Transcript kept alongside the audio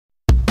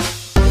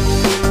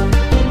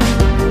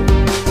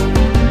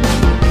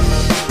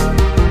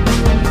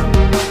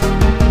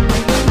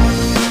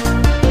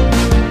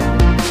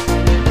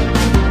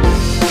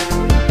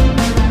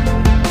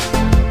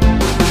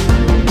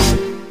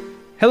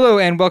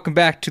and welcome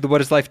back to the What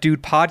is Life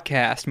Dude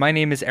podcast. My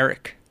name is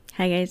Eric.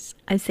 Hi guys,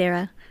 I'm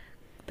Sarah.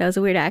 That was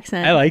a weird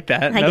accent. I like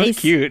that. Hi That guys. was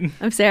cute.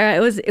 I'm Sarah.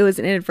 It was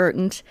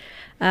inadvertent.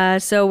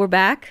 So we're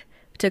back.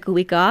 We took a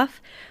week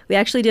off. We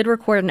actually did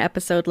record an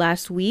episode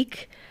last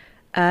week,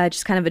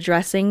 just kind of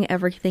addressing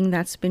everything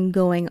that's been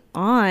going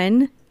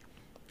on.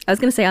 I was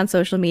going to say on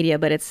social media,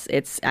 but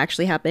it's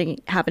actually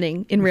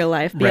happening in real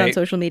life beyond Right.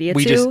 social media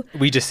we too.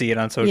 We just see it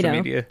on social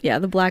media. Yeah,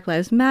 the Black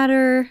Lives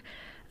Matter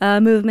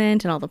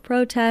movement and all the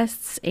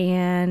protests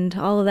and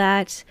all of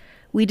that.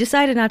 We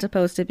decided not to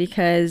post it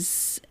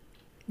because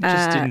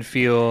Just didn't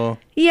feel...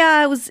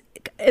 it was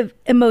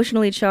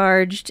emotionally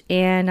charged,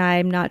 and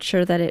I'm not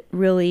sure that it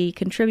really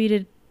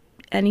contributed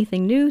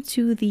anything new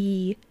to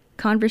the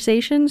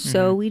conversation.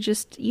 So we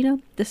just,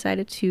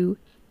 decided to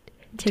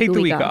take the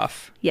a week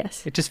off.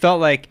 Yes. It just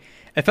felt like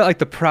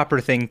the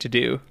proper thing to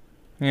do,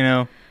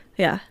 Yeah.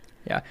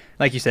 Yeah.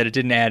 Like you said, it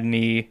didn't add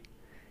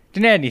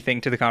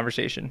anything to the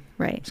conversation.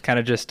 Right. It's kind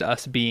of just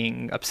us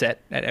being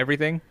upset at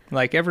everything,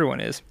 like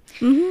everyone is.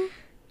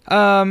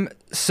 Mm-hmm.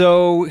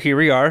 So here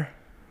we are,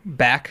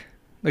 back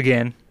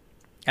again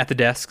at the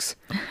desks.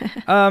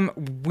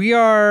 We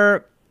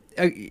are,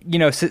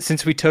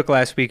 since we took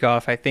last week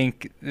off, I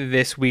think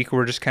this week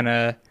we're just kind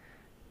of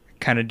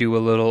do a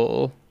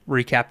little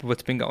recap of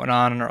what's been going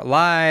on in our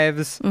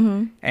lives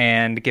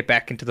and get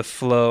back into the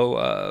flow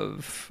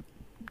of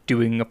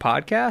doing a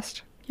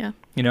podcast.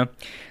 Yeah.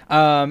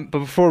 But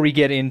before we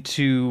get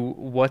into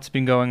what's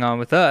been going on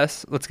with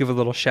us, let's give a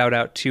little shout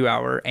out to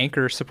our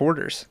Anchor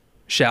supporters,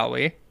 shall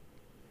we?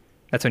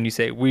 That's when you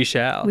say we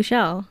shall. We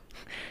shall.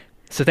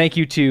 So thank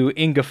you to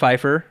Inga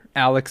Pfeiffer,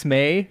 Alex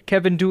May,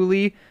 Kevin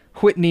Dooley,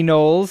 Whitney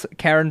Knowles,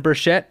 Karen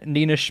Burchett,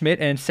 Nina Schmidt,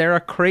 and Sarah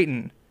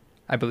Creighton.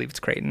 I believe it's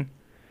Creighton.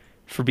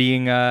 For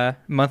being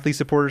monthly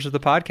supporters of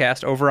the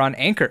podcast over on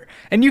Anchor.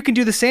 And you can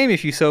do the same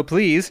if you so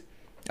please.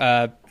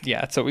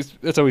 It's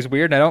always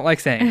weird, and I don't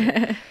like saying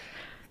it.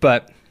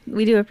 But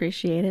We do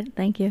appreciate it.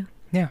 Thank you.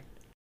 yeah.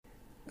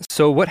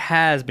 So what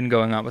has been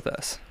going on with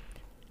us?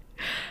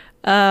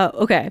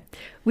 Okay.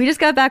 We just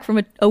got back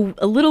from a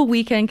little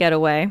weekend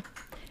getaway.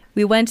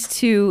 We went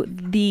to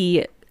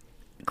the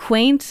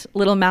quaint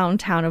little mountain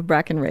town of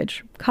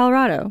Breckenridge,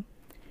 Colorado.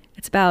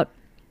 It's about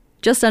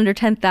just under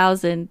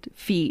 10,000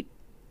 feet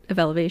of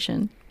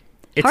elevation.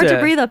 It's Hard to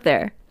breathe up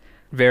there.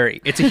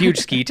 It's a huge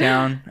ski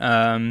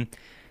town.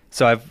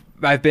 So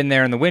I've been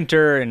there in the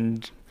winter,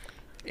 and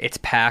it's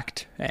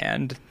packed,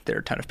 and there are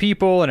a ton of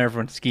people, and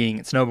everyone's skiing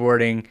and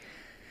snowboarding.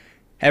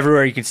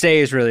 Everywhere you can stay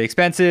is really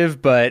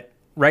expensive, but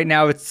right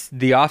now it's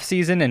the off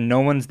season and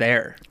no one's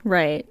there,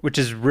 Right. which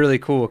is really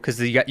cool because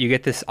you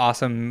get this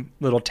awesome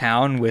little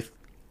town with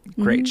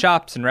great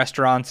shops and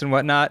restaurants and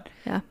whatnot.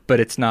 Yeah.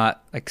 But it's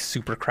not like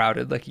super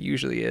crowded like it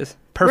usually is.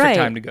 Perfect Right.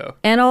 time to go.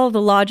 And all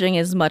the lodging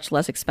is much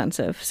less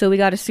expensive. So we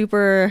got it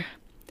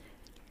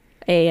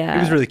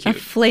was really cute. A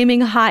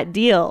flaming hot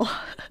deal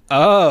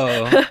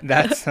Oh,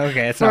 that's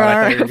okay. It's not what I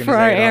thought you were going to for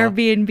our say at all.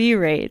 Airbnb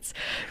rates.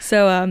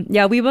 So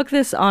we booked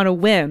this on a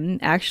whim.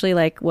 Actually,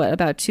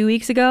 about 2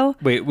 weeks ago.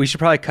 Wait, we should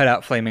probably cut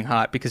out Flaming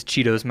Hot because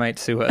Cheetos might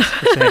sue us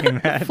for saying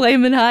that.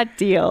 Flamin' hot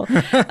deal.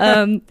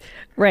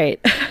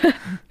 Right.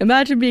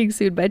 Imagine being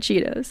sued by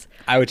Cheetos.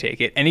 I would take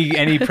it.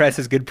 Any press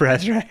is good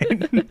press,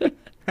 right?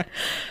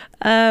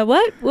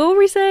 What were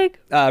we saying?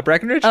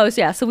 Breckenridge? Oh,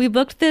 so we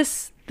booked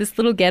this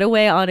little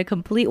getaway on a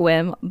complete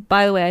whim.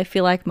 By the way, I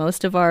feel like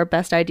most of our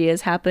best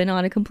ideas happen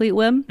on a complete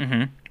whim.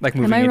 Mm-hmm. Like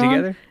Am moving I in wrong?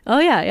 together? Oh,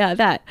 yeah,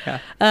 that.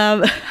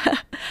 Yeah.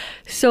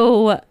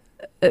 So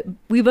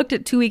we booked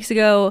it 2 weeks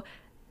ago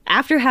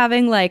after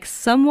having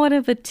somewhat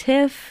of a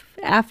tiff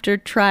after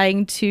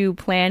trying to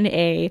plan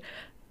a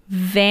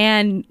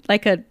van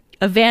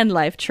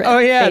life trip. Oh,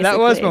 yeah, that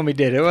was basically. when we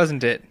did it,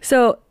 wasn't it?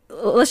 So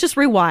let's just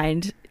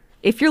rewind.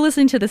 If you're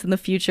listening to this in the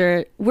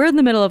future, we're in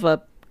the middle of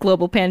a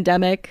global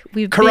pandemic.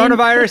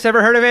 Coronavirus,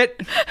 ever heard of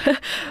it?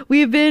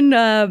 We've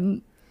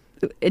been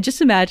just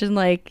imagine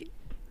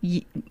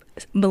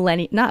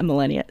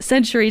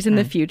centuries in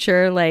the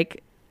future,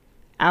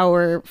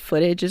 our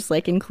footage is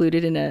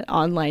included in an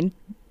online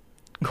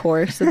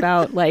course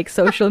about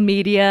social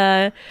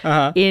media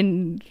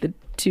in the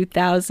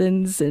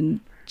 2000s, and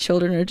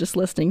children are just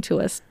listening to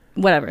us.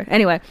 Whatever.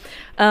 Anyway,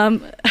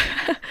 what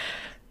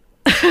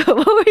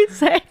were we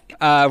saying?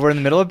 We're in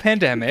the middle of a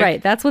pandemic.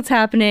 Right. That's what's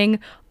happening.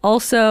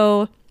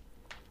 Also,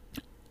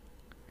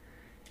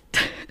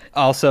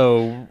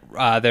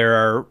 there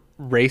are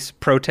race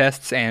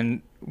protests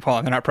and,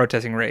 well, they're not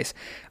protesting race.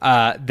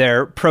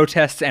 They're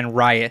protests and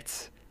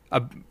riots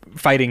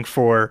fighting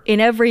for in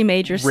every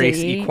major race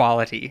city.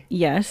 equality.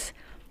 Yes.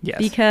 Yes.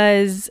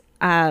 Because,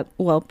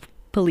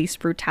 police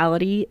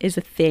brutality is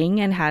a thing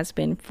and has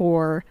been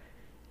forever?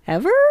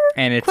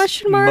 And it's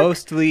Question mark?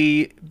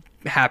 mostly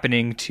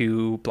happening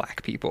to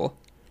black people.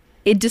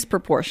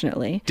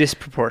 Disproportionately.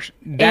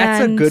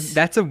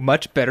 That's a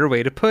much better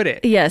way to put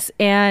it. Yes,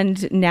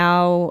 and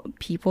now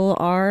people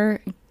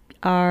are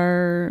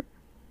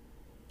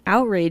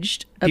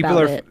outraged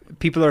about it.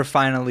 People are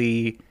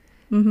finally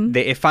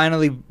it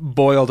finally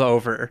boiled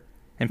over,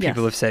 and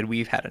people Yes. have said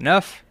we've had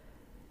enough,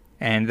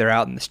 and they're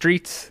out in the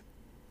streets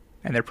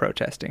and they're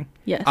protesting.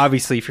 Yes.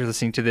 Obviously, if you're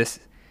listening to this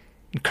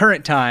in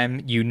current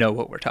time, you know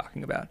what we're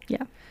talking about.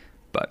 Yeah.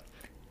 But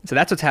so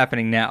that's what's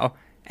happening now.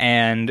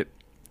 And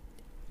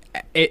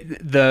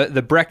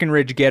the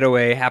Breckenridge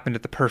getaway happened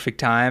at the perfect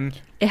time.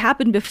 It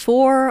happened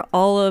before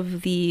all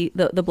of the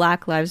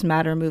Black Lives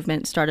Matter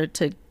movement started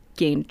to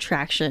gain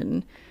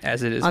traction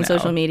As it is on now.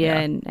 social media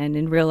Yeah. and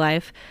in real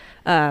life.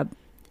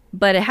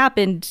 But it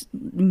happened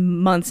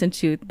months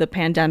into the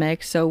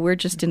pandemic, so we're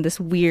just in this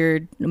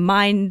weird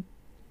mind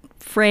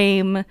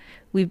frame.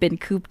 We've been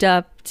cooped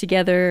up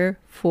together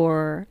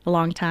for a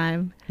long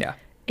time, Yeah.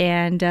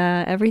 and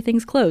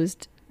everything's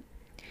closed.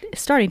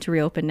 It's starting to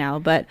reopen now,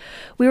 but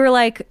we were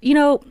like,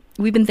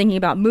 we've been thinking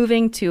about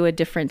moving to a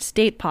different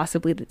state,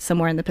 possibly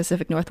somewhere in the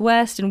Pacific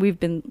Northwest, and we've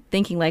been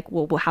thinking like,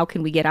 well, how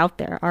can we get out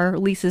there? Our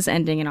lease is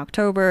ending in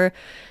October.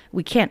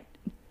 We can't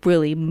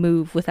really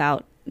move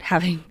without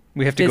having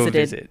We have to go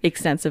visit.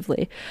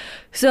 extensively.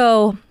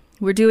 So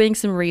we're doing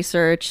some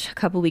research a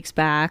couple weeks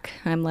back.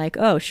 I'm like,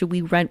 oh, should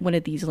we rent one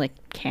of these like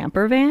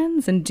camper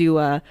vans and do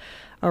a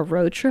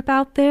road trip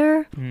out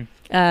there?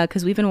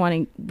 Because we've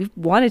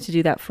wanted to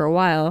do that for a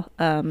while.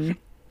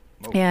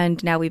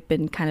 And now we've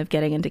been kind of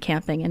getting into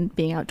camping and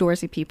being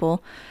outdoorsy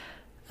people.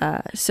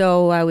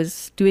 So I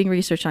was doing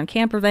research on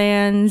camper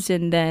vans,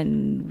 and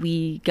then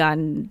we got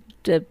into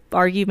an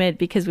argument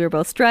because we were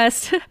both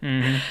stressed.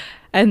 Mm-hmm.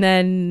 And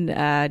then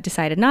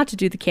decided not to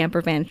do the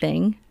camper van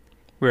thing.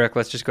 We were like,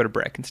 let's just go to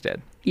Breck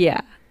instead.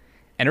 Yeah.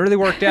 And it really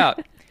worked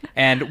out.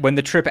 And when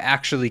the trip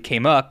actually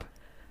came up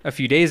a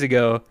few days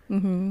ago,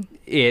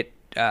 it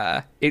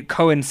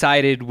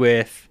coincided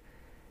with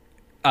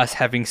us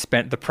having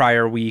spent the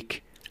prior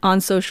week On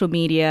social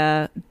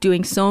media,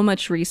 doing so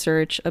much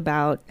research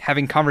about...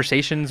 having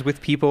conversations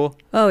with people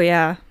Oh,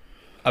 yeah.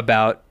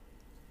 about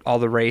all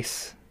the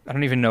race. I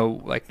don't even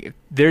know, like,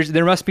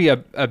 there must be a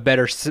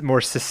better, more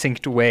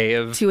succinct way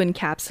of... To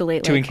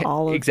encapsulate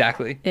all of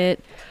exactly.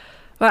 it.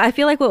 Well, I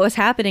feel like what was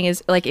happening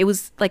is, like, it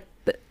was, like,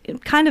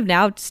 kind of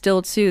now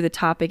still, too, the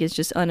topic is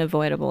just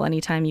unavoidable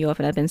anytime you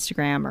open up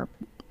Instagram or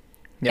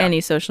any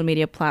social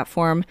media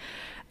platform.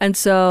 And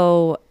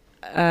so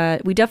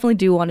we definitely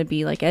do want to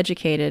be, like,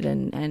 educated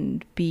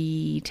and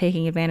be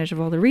taking advantage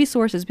of all the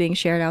resources being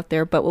shared out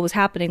there. But what was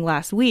happening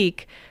last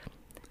week,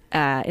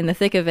 in the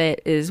thick of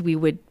it, is we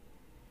would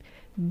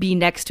be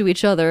next to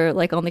each other,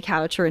 like on the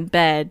couch or in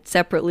bed,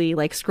 separately,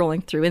 like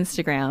scrolling through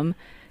Instagram,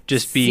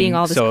 just being seeing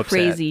all this so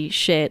crazy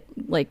shit,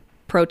 like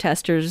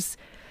protesters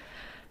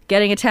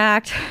getting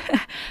attacked,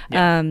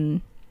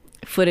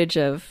 footage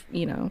of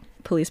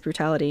police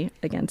brutality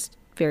against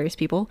various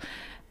people,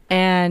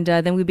 and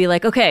then we'd be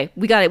like, okay,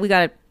 we got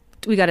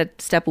to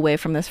step away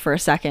from this for a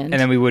second, And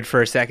then we would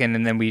for a second,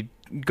 and then we'd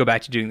go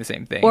back to doing the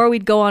same thing. or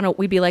we'd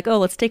be like, oh,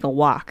 let's take a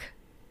walk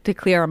to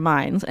clear our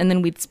minds, and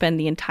then we'd spend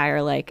the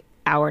entire like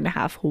hour and a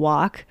half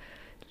walk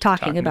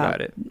talking about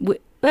it.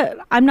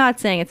 I'm not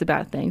saying it's a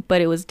bad thing, but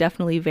it was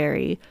definitely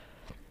very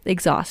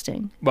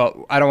exhausting.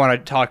 Well, I don't want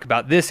to talk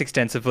about this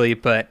extensively,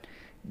 but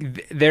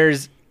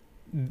there's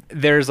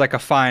like a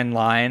fine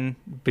line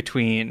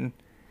between,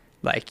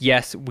 like,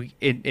 yes,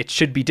 it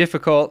should be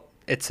difficult.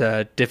 It's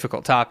a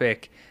difficult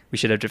topic. We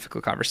should have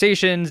difficult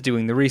conversations.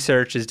 Doing the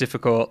research is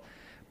difficult,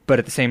 but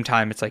at the same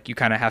time, it's like you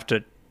kind of have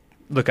to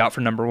look out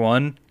for number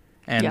one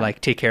and like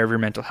take care of your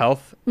mental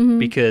health,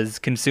 because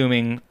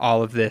consuming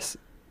all of this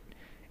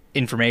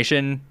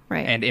information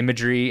and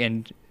imagery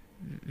and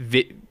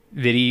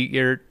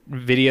videos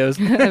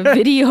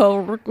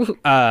Video.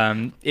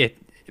 it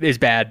is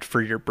bad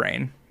for your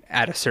brain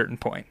at a certain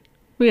point.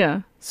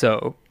 Yeah.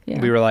 So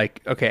we were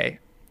like, okay,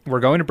 we're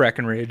going to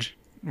Breckenridge.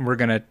 We're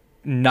going to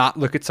not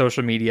look at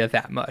social media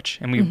that much.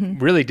 And we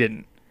really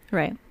didn't.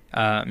 Right.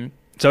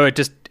 So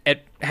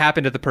it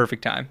happened at the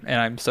perfect time, and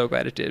I'm so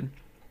glad it did.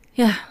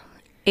 Yeah.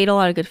 Ate a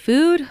lot of good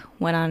food,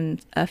 went on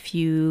a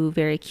few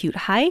very cute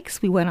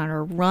hikes. We went on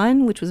a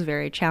run, which was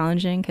very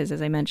challenging because,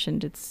 as I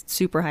mentioned, it's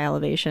super high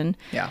elevation.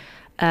 Yeah.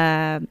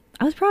 I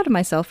was proud of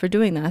myself for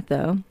doing that,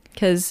 though,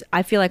 because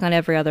I feel like on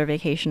every other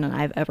vacation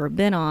I've ever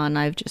been on,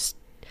 I've just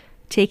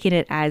taken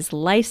it as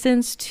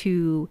license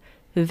to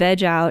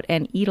veg out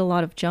and eat a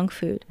lot of junk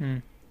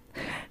food.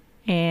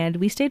 And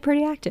we stayed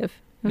pretty active.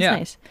 It was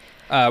nice.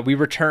 We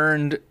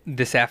returned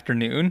this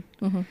afternoon,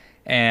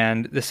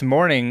 and this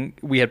morning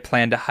we had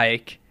planned to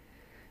hike.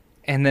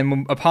 And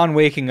then upon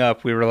waking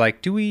up, we were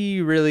like, do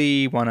we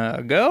really want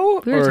to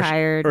go? We were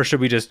tired. Or should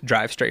we just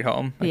drive straight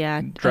home?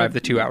 Like, drive the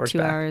 2 hours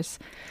back. 2 hours.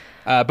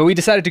 But we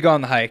decided to go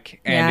on the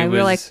hike. And we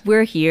were like,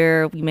 we're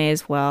here. We may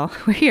as well.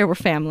 We're here. We're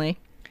family.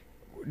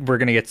 We're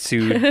going to get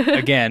sued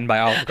again by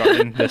Olive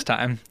Garden this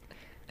time.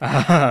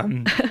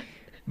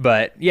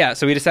 But yeah,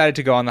 so we decided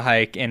to go on the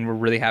hike, and we're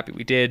really happy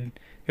we did.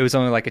 It was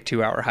only like a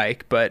 2-hour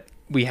hike, but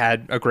we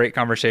had a great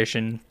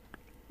conversation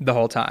the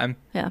whole time.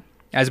 Yeah.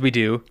 As we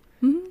do.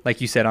 Like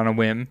you said, on a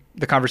whim.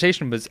 The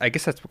conversation was, I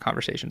guess that's what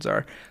conversations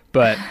are,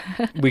 but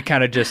we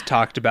kind of just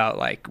talked about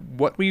like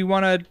what we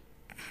want to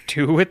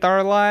do with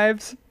our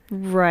lives.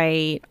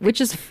 Right. Which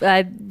is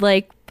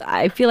like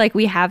I feel like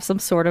we have some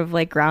sort of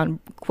like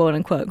quote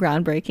unquote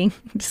groundbreaking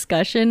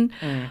discussion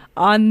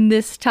on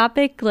this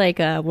topic like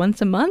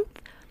once a month.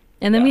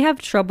 And then we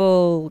have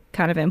trouble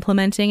kind of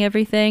implementing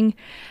everything.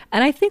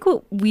 And I think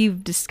what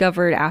we've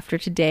discovered after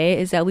today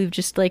is that we've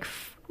just like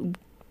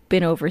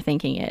been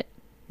overthinking it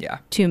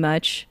too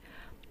much.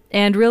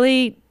 And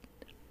really,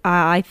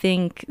 I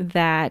think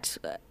that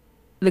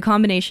the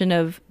combination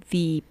of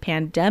the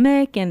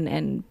pandemic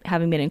and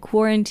having been in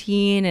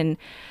quarantine and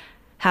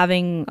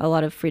having a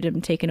lot of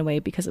freedom taken away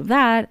because of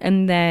that,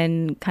 and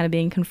then kind of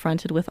being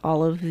confronted with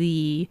all of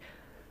the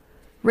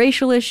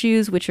racial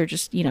issues, which are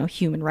just, you know,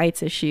 human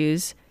rights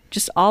issues,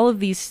 just all of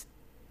these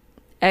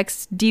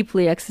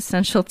deeply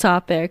existential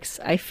topics,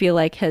 I feel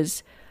like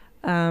has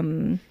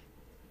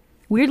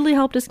weirdly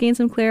helped us gain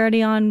some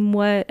clarity on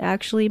what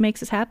actually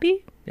makes us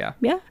happy. Yeah.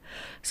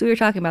 So we were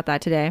talking about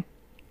that today.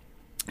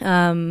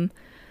 And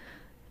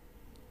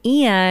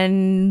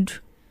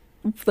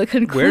the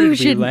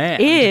conclusion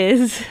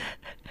is...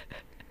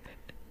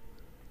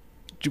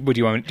 do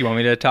you want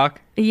me to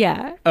talk?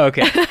 Yeah.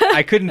 Okay.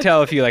 I couldn't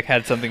tell if you like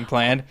had something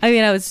planned. I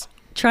mean, I was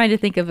trying to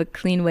think of a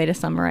clean way to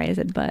summarize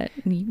it, but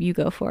you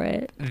go for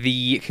it.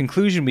 The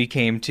conclusion we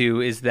came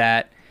to is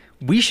that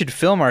we should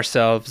film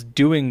ourselves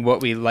doing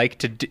what we like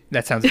to do.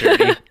 That sounds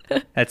dirty.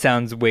 That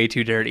sounds way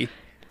too dirty.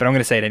 But I'm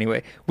going to say it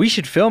anyway. We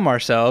should film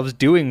ourselves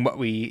doing what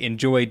we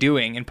enjoy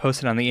doing and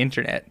post it on the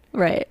internet.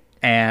 Right.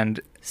 And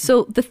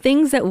so the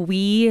things that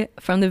we,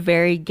 from the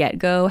very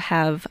get-go,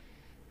 have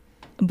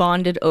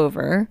bonded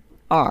over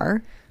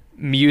are...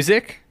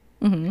 music,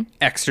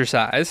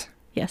 exercise.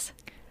 Yes.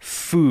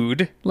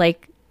 Food.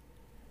 Like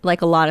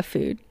a lot of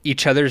food.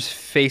 Each other's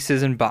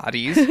faces and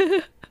bodies.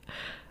 Is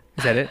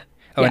that it?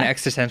 Oh, Yeah. and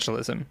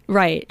existentialism.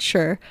 Right,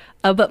 sure.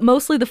 But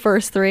mostly the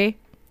first three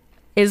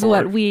is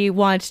what we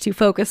want to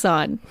focus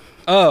on.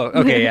 Oh,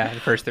 okay, yeah, the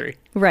first three.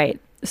 Right.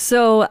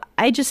 So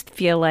I just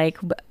feel like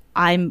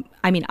I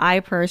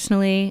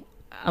personally,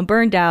 I'm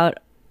burned out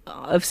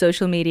of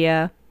social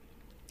media.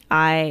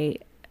 I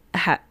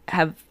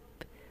have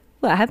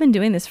been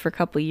doing this for a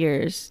couple of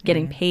years,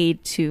 getting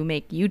paid to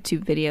make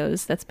YouTube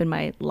videos. That's been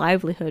my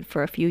livelihood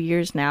for a few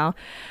years now.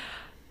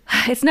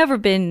 It's never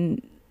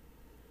been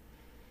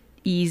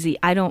easy.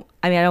 I don't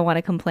want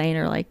to complain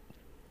or like,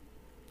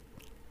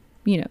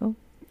 you know,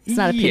 it's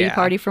not a pity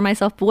party for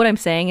myself. But what I'm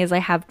saying is I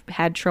have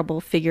had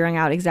trouble figuring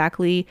out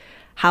exactly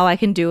how I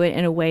can do it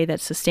in a way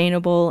that's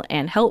sustainable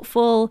and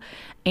helpful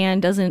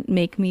and doesn't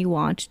make me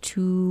want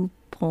to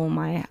pull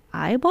my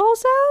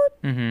eyeballs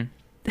out.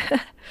 Mm-hmm.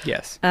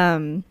 Yes.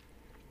 And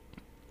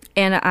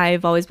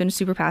I've always been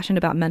super passionate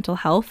about mental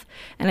health,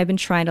 and I've been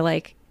trying to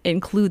like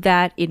include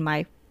that in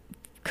my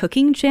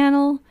cooking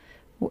channel,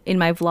 in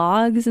my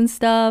vlogs and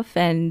stuff.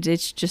 And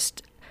it's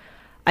just,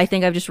 I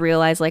think I've just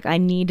realized like I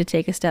need to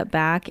take a step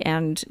back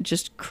and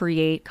just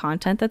create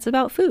content that's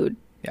about food.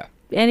 Yeah.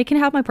 And it can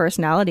have my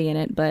personality in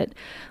it. But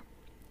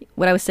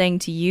what I was saying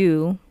to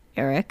you,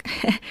 Eric,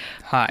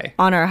 Hi.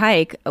 on our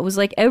hike, it was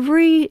like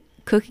every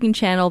cooking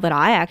channel that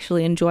I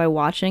actually enjoy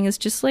watching is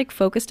just like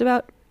focused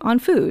on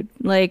food.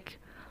 Like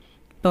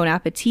Bon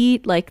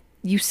Appetit, like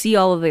you see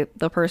all of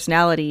the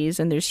personalities,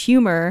 and there's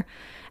humor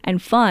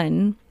and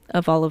fun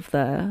of all of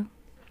the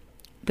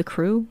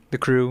crew,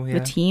 Yeah. the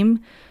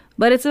team,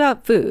 but it's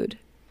about food.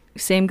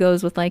 Same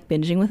goes with like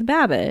Binging with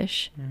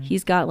Babish.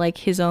 He's got like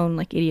his own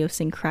like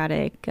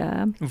idiosyncratic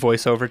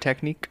voiceover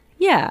technique.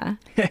 Yeah.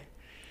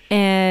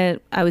 And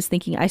I was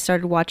thinking, I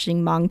started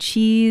watching Mong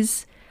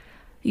Chi's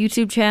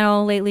YouTube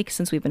channel lately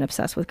since we've been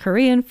obsessed with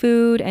Korean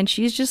food, and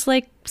she's just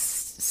like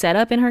set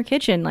up in her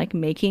kitchen like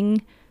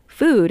making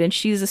food, and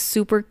she's a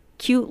super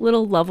cute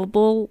little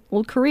lovable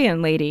old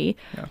Korean lady.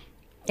 Yeah.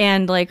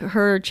 And like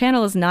her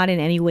channel is not in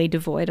any way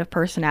devoid of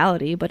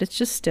personality, but it's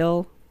just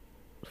still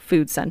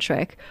food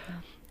centric.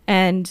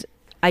 And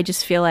I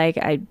just feel like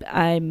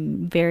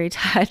I'm very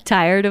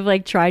tired of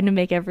like trying to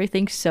make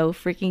everything so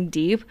freaking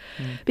deep,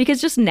 because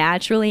just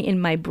naturally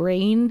in my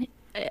brain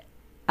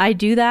I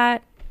do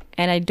that,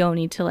 and I don't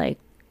need to like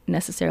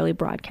necessarily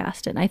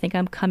broadcast it. And I think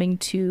I'm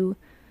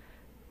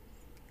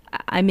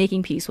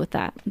making peace with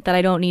that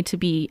I don't need to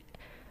be,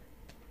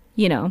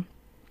 you know,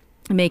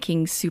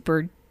 making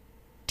super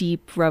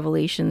deep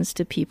revelations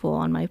to people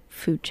on my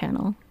food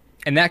channel.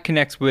 And that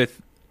connects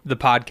with the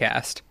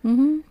podcast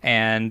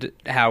and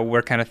how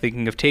we're kind of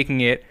thinking of taking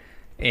it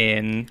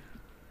in,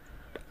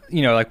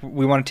 you know, like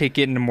we want to take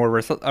it in a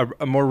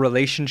more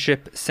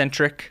relationship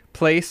centric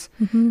place,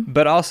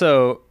 but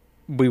also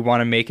we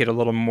want to make it a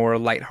little more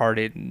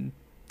lighthearted,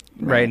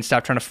 right? And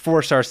stop trying to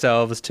force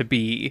ourselves to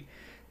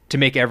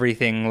make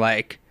everything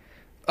like,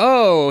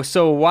 oh,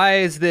 so why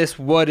is this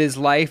what is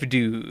life,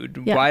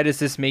 dude? Yeah. Why does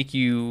this make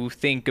you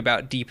think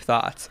about deep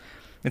thoughts?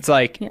 It's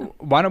like,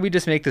 why don't we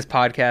just make this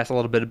podcast a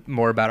little bit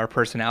more about our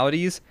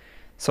personalities?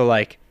 So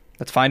like,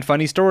 let's find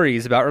funny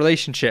stories about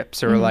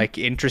relationships or like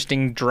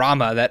interesting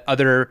drama that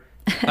other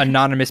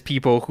anonymous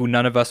people who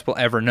none of us will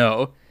ever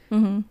know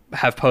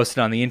have posted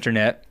on the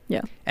internet.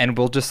 Yeah. And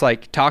we'll just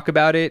like talk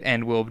about it,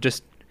 and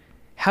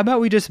how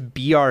about we just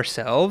be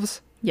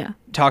ourselves? Yeah.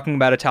 Talking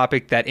about a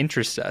topic that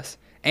interests us.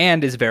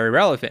 and is very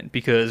relevant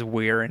because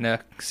we're in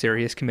a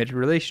serious committed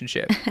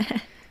relationship.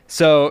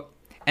 So,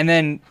 and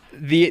then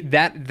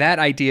that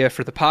idea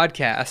for the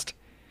podcast,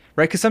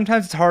 right? Because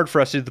sometimes it's hard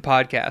for us to do the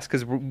podcast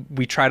because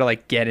we try to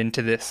like get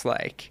into this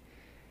like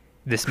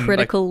this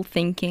critical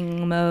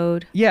thinking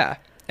mode. Yeah,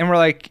 and we're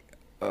like,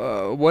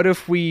 what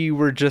if we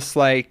were just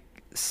like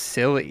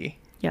silly?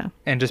 Yeah,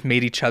 and just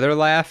made each other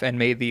laugh and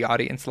made the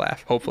audience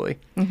laugh, hopefully.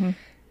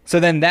 So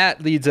then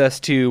that leads us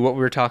to what we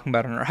were talking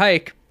about on our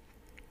hike,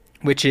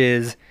 which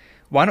is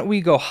why don't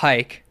we go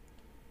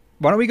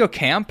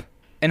camp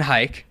and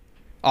hike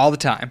all the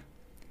time?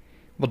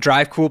 We'll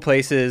drive cool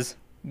places,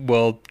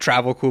 we'll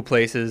travel cool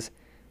places,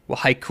 we'll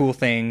hike cool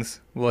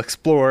things, we'll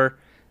explore,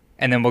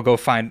 and then we'll go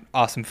find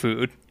awesome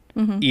food,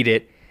 eat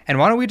it. And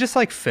why don't we just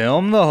like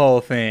film the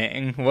whole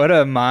thing? What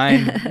a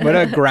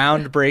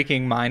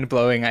groundbreaking,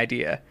 mind-blowing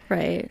idea.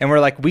 Right. And we're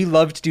like, we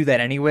love to do that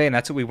anyway, and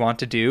that's what we want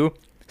to do.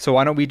 So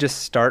why don't we just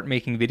start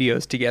making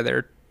videos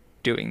together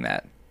doing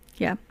that?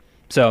 Yeah.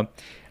 So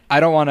I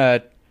don't want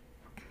to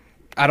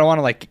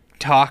like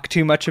talk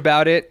too much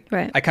about it.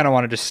 Right. I kind of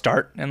want to just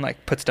start and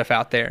like put stuff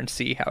out there and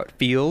see how it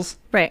feels.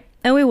 Right.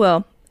 And we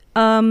will.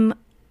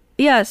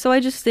 Yeah, so I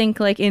just think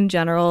like in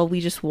general,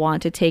 we just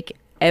want to take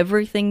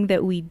everything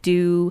that we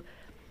do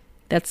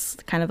that's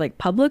kind of like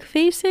public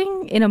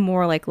facing in a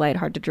more like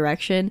lighthearted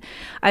direction.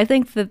 I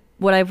think that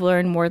what I've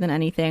learned more than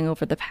anything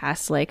over the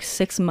past like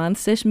 6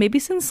 months-ish, maybe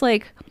since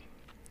like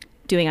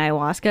doing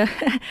ayahuasca,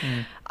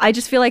 I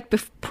just feel like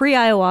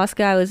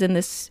pre-ayahuasca, I was in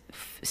this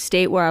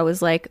state where I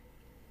was like,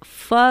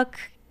 fuck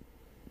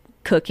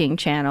cooking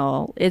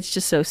channel. It's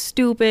just so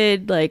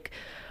stupid. Like,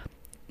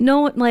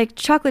 no, like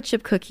chocolate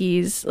chip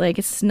cookies, like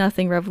it's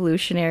nothing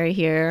revolutionary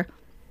here.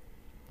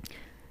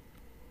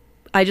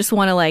 I just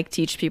want to like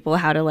teach people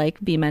how to like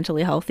be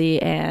mentally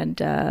healthy and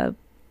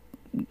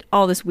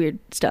all this weird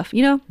stuff,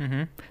 you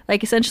know?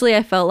 Like essentially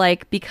I felt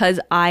like because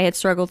I had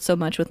struggled so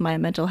much with my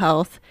mental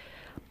health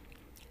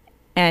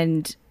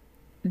and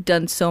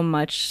done so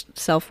much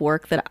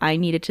self-work that I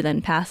needed to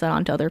then pass that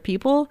on to other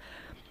people.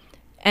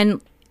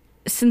 And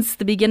since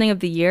the beginning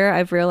of the year,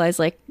 I've realized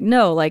like,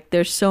 no, like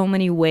there's so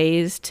many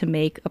ways to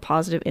make a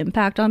positive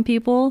impact on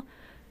people.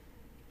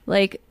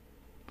 Like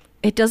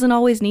it doesn't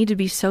always need to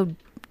be so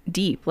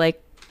deep,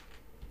 like,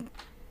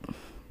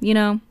 you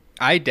know?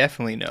 I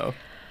definitely know.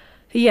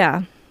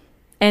 Yeah.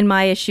 And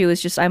my issue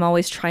is just I'm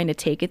always trying to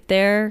take it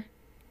there,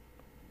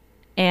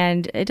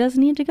 and it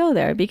doesn't need to go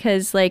there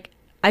because like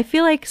I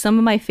feel like some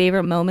of my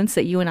favorite moments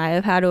that you and I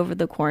have had over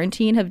the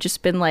quarantine have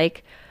just been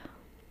like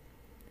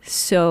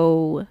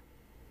so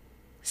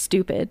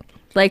stupid.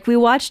 Like we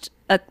watched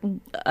a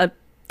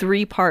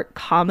 3-part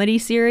comedy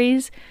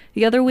series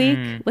the other week.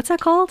 What's that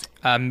called?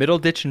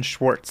 Middleditch and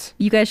Schwartz.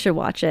 You guys should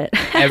watch it.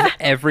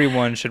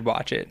 Everyone should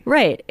watch it.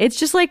 Right. It's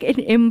just like an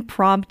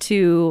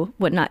impromptu,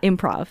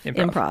 improv.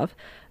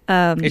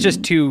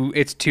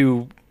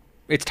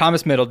 It's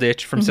Thomas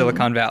Middleditch from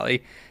Silicon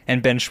Valley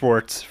and Ben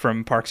Schwartz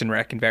from Parks and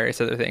Rec and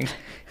various other things.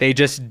 They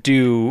just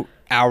do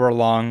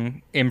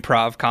hour-long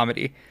improv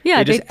comedy.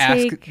 Yeah, they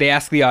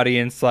ask the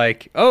audience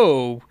like,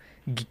 "Oh,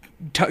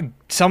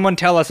 someone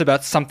tell us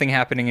about something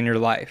happening in your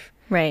life."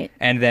 Right.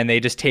 And then they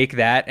just take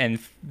that and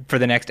for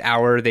the next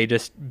hour they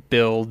just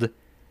build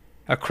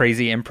a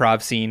crazy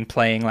improv scene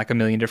playing like a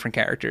million different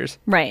characters.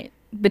 Right.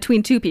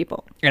 Between 2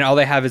 people. And all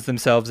they have is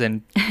themselves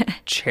in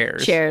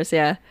chairs. Chairs,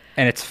 yeah.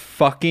 And it's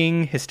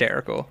fucking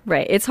hysterical.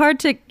 Right. It's hard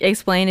to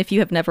explain if you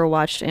have never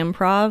watched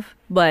improv,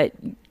 but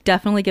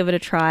definitely give it a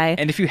try.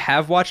 And if you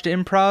have watched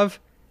improv,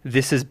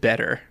 this is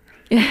better.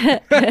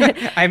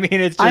 I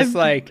mean, it's just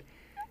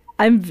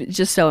I'm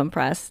just so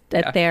impressed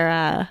at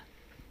their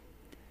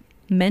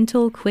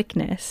mental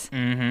quickness.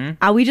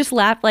 We just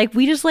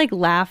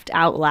laughed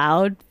out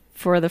loud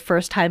for the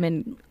first time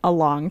in a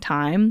long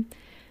time.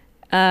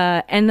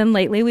 And then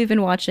lately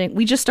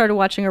we just started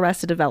watching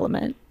Arrested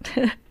Development.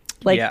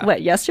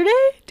 What, yesterday?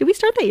 Did we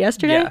start that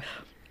yesterday? Yeah.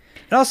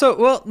 And also,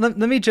 well, let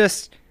me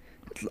just,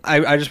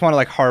 I just want to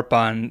like harp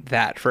on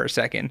that for a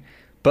second.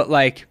 But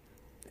like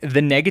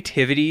the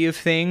negativity of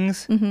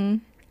things,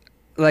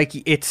 like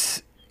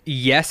it's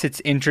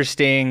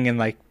interesting and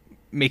like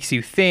makes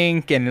you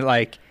think and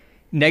like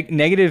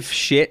negative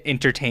shit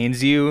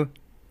entertains you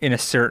in a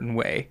certain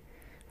way,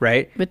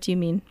 right? What do you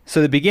mean?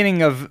 So the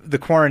beginning of the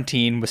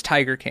quarantine was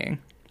Tiger King,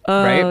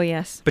 right? Oh,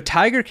 yes. But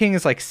Tiger King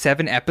is like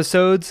 7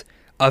 episodes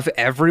of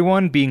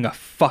everyone being a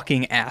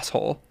fucking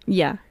asshole.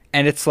 Yeah.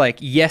 And it's like,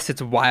 yes,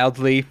 it's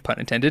wildly, pun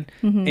intended,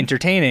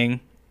 entertaining,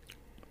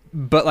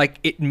 but like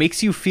it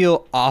makes you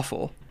feel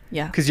awful.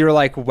 Yeah. Because you're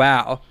like,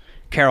 wow,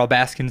 Carol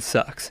Baskin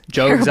sucks.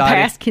 Carol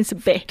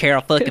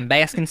fucking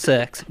Baskin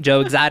sucks.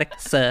 Joe Exotic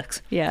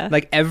sucks. Yeah.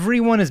 Like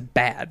everyone is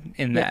bad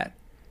in that,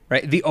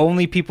 right? The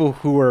only people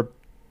who are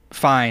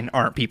fine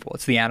aren't people.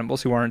 It's the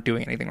animals who aren't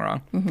doing anything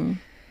wrong.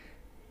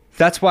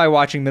 That's why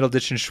watching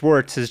Middleditch and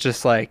Schwartz is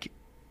just like,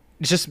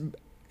 it's just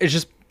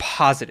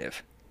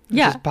positive. It's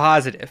just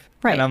positive.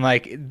 Right. And I'm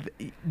like,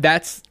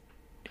 it's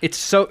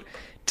so,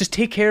 just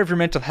take care of your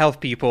mental health,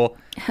 people.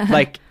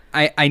 Like,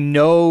 I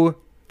know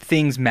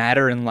things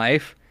matter in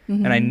life,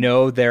 and I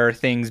know there are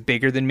things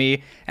bigger than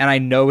me, and I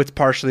know it's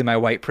partially my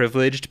white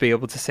privilege to be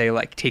able to say,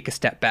 like, take a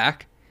step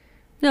back.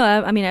 No,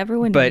 I mean,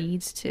 everyone But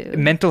needs to.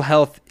 mental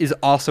health is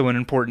also an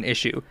important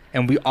issue,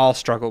 and we all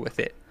struggle with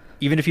it.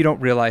 Even if you don't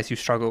realize you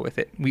struggle with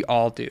it, we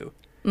all do.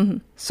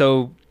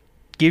 So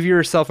give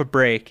yourself a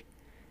break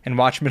and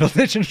watch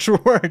Middleditch and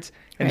Schwartz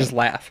and just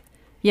laugh.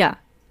 Yeah.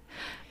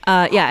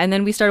 And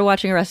then we started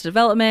watching Arrested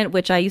Development,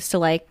 which I used to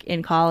like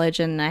in college,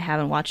 and I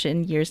haven't watched it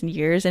in years and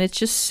years. And it's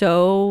just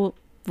so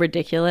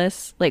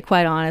ridiculous. Like,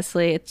 quite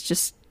honestly, it's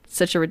just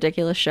such a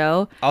ridiculous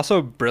show.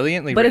 Also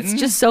brilliantly but written. It's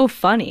just so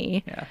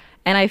funny. Yeah.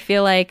 And I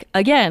feel like,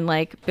 again,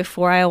 like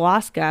before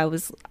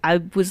ayahuasca, I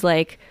was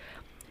like,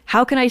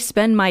 how can I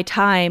spend my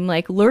time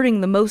like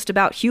learning the most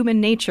about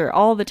human nature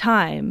all the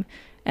time?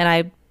 And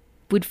I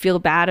would feel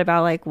bad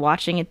about like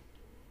watching a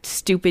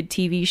stupid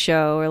TV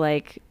show or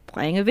like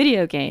playing a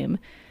video game.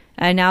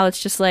 And now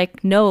it's just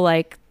like, no,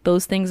 like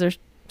those things are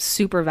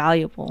super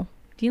valuable.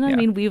 Do you know what I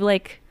mean? We've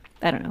like,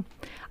 I don't know.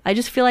 I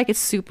just feel like it's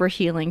super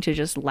healing to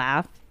just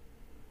laugh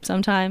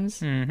sometimes.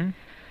 Mm-hmm.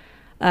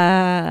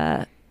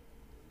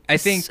 I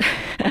think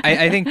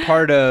I think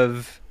part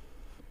of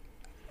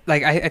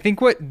like I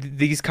think what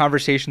these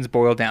conversations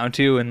boil down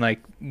to, and like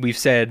we've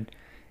said,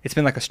 it's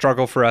been like a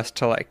struggle for us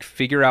to like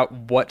figure out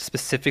what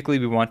specifically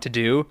we want to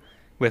do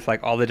with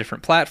like all the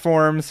different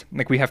platforms.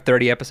 Like we have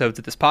 30 episodes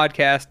of this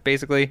podcast,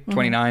 basically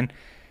 29,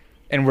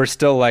 and we're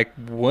still like,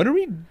 what are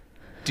we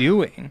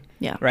doing?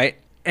 Yeah. Right.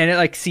 And it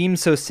like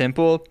seems so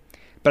simple,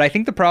 but I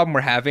think the problem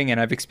we're having, and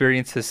I've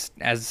experienced this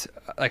as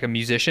like a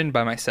musician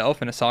by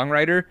myself and a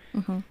songwriter,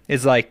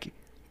 is like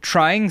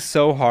trying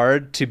so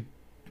hard to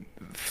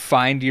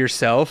find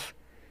yourself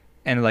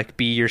and like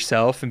be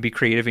yourself and be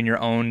creative in your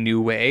own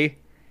new way,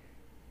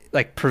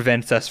 like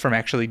prevents us from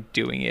actually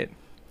doing it.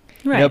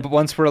 Right. You know, but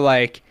once we're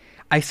like,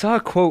 I saw a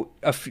quote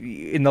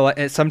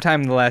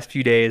sometime in the last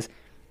few days.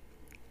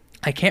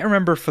 I can't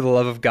remember for the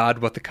love of God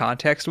what the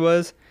context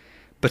was,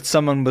 but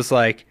someone was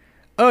like,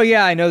 "Oh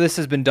yeah, I know this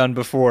has been done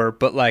before,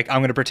 but like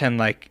I'm gonna pretend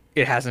like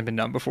it hasn't been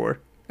done before,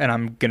 and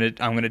I'm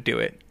gonna do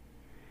it."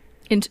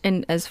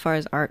 And as far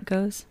as art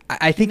goes,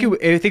 I think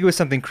it was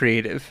something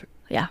creative.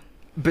 yeah,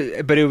 But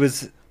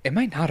it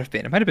might not have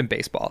been. It might have been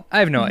baseball. I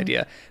have no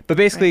idea. But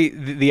basically,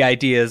 the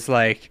idea is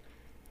like,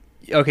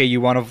 okay, you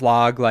want to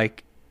vlog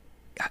like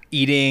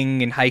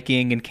eating and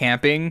hiking and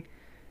camping.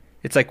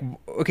 It's like,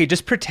 okay,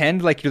 just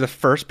pretend like you're the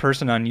first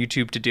person on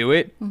YouTube to do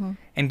it,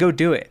 and go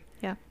do it.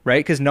 yeah, Right?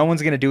 Because no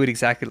one's gonna do it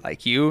exactly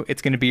like you.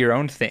 It's gonna be your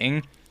own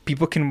thing.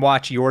 People can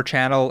watch your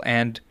channel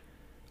and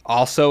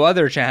also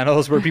other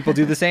channels where people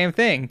do the same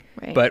thing.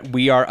 Right. But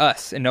we are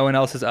us, and no one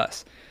else is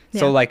us. Yeah.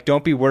 So like,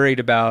 don't be worried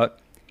about,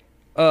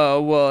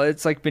 oh well,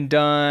 it's like been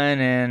done,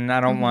 and I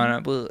don't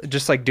want to.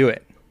 Just like do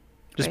it.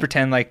 Just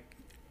pretend like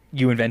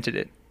you invented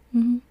it,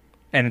 and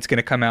it's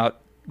gonna come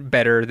out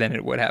better than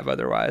it would have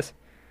otherwise.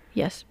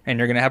 yes, And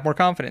you're gonna have more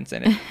confidence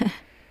in it.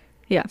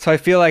 yeah, So I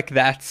feel like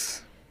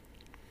that's,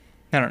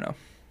 I don't know.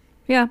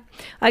 yeah.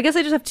 I guess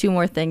I just have two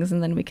more things,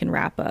 and then we can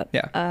wrap up.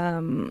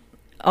 Yeah.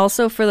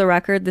 Also, for the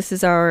record, this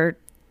is our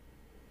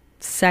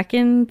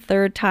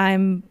third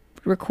time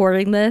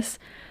recording this.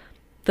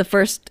 The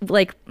first,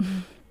 like,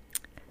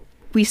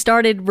 we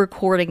started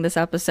recording this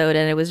episode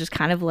and it was just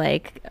kind of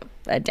like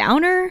a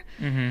downer.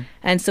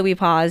 And so we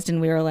paused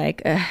and we were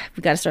like,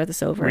 we got to start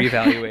this over.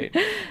 Reevaluate.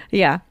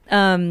 Yeah.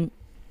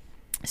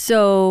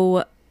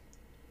 So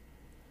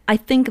I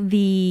think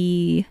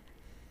the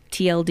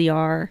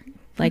TLDR,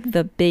 like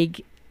the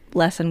big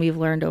lesson we've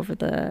learned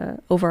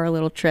over our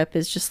little trip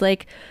is just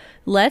like,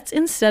 let's,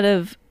 instead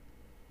of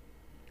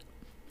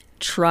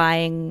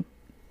trying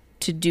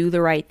to do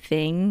the right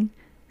thing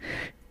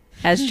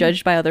as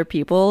judged by other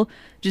people,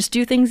 just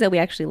do things that we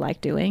actually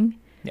like doing.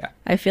 Yeah.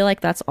 I feel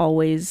like that's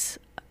always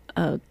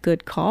a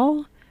good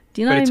call.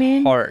 Do you know what I mean?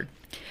 It's hard.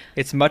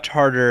 It's much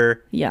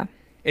harder, Yeah.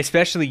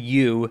 especially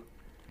you,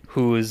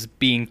 who's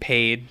being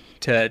paid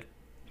to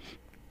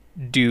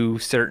do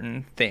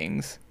certain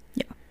things.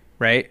 Yeah.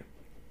 Right?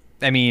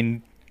 I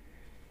mean,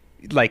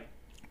 like,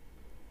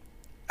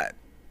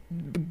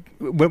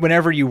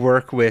 whenever you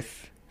work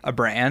with a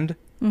brand,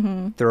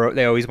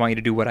 they always want you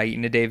to do what I eat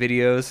in a day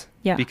videos.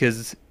 Yeah.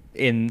 Because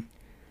in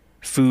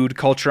food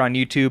culture on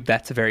YouTube,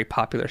 that's a very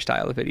popular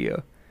style of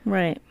video.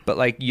 Right. But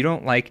like, you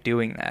don't like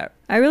doing that.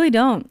 I really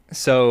don't.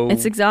 So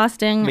It's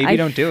exhausting. maybe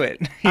don't do it.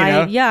 You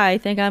know? I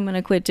think I'm going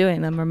to quit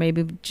doing them, or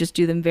maybe just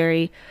do them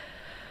very,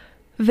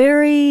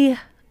 very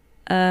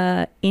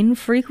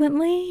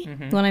infrequently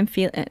when I'm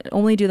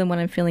only do them when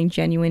I'm feeling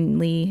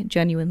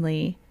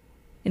genuinely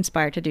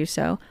inspired to do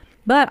so.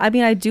 But I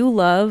mean, I do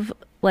love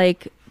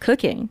like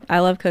cooking. I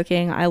love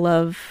cooking. I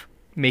love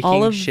Making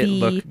all of shit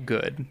look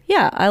good.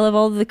 Yeah, I love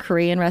all of the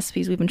Korean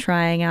recipes we've been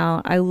trying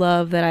out. I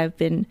love that I've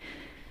been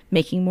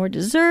making more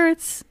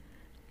desserts.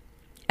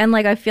 And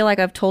like, I feel like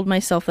I've told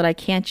myself that I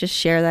can't just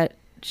share that,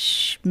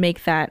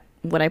 make that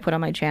what I put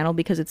on my channel,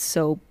 because it's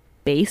so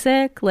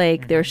basic.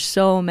 Like, there's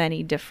so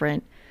many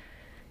different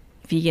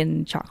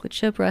vegan chocolate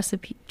chip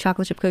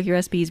cookie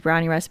recipes,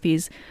 brownie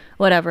recipes,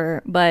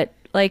 whatever. But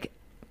like,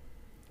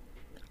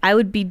 I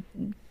would be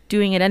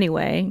doing it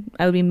anyway.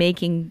 I would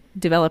be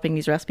developing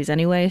these recipes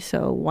anyway,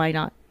 so why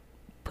not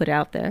put it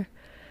out there?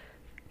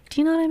 Do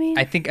you know what I mean?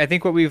 I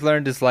think what we've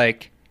learned is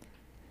like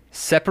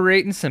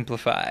separate and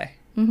simplify.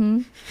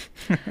 Mm-hmm.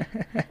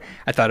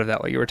 I thought of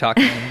that while you were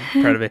talking.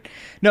 I'm proud of it.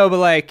 No, but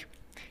like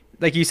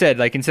you said,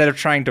 like instead of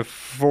trying to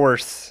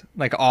force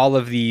like all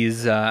of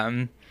these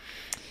like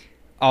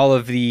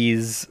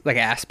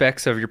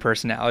aspects of your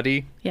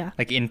personality, Yeah.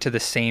 like into the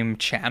same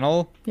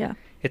channel, Yeah.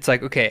 it's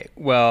like, okay,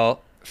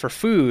 well, for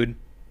food,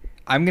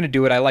 I'm going to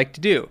do what I like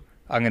to do.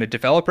 I'm going to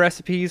develop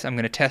recipes, I'm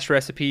going to test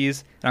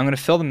recipes, and I'm going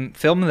to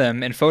film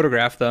them and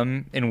photograph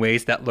them in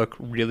ways that look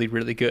really,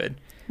 really good.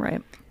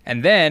 Right.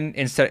 And then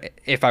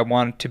if I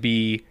want to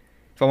be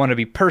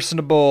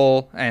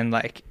personable and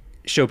like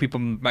show people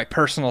my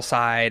personal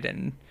side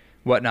and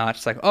whatnot,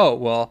 it's like, oh,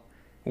 well,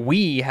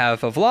 we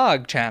have a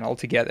vlog channel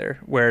together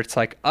where it's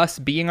like us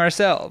being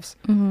ourselves.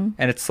 Mm-hmm.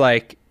 And it's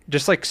like,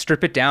 just like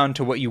strip it down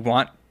to what you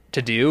want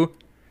to do.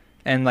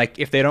 And like,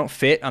 if they don't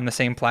fit on the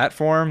same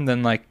platform,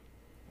 then like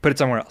put it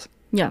somewhere else.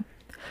 Yeah.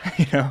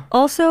 You know?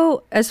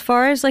 Also, as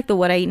far as like the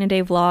What I Eat in a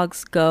Day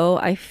vlogs go,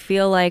 I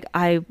feel like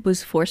I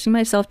was forcing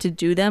myself to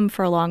do them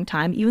for a long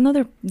time, even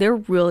though they're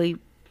really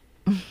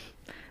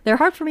they're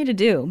hard for me to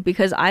do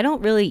because I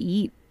don't really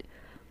eat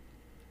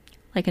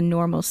like a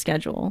normal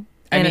schedule.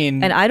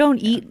 And I don't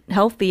eat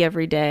healthy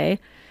every day.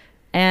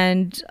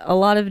 And a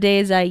lot of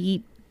days I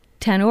eat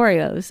 10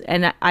 Oreos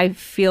and I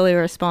feel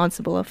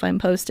irresponsible if I'm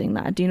posting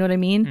that. Do you know what I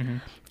mean? Mm-hmm.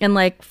 And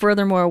like,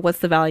 furthermore, what's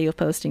the value of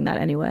posting that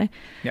anyway?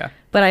 Yeah.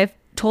 But I've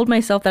told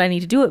myself that I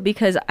need to do it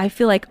because I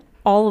feel like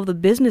all of the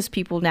business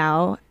people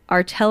now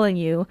are telling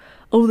you,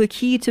 oh, the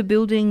key to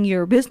building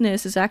your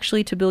business is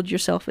actually to build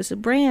yourself as a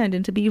brand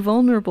and to be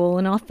vulnerable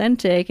and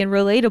authentic and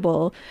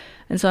relatable.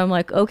 And so I'm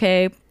like,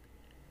 okay,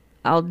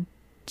 I'll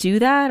do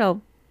that.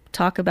 I'll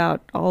talk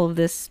about all of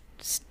this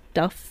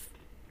stuff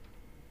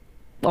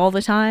all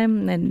the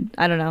time. And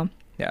I don't know.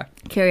 Yeah.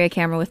 Carry a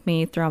camera with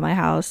me throughout my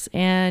house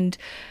and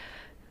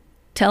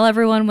tell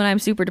everyone when I'm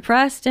super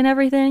depressed and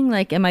everything.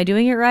 Like, am I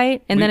doing it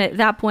right? And then at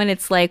that point,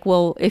 it's like,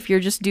 well, if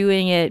you're just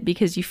doing it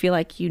because you feel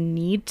like you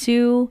need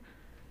to,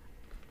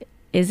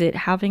 is it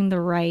having the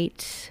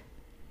right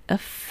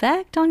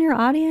effect on your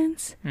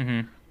audience?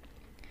 Mm-hmm.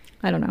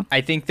 I don't know.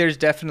 I think there's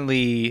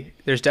definitely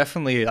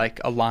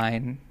like a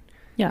line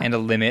and a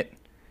limit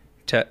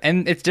to,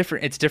 and it's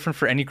different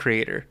for any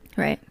creator.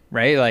 Right.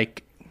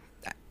 Like,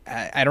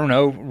 I don't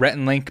know. Rhett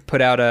and Link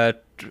put out a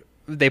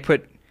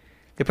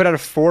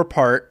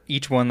 4-part,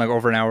 each one like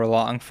over an hour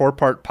long,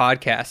 4-part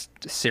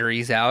podcast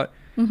series out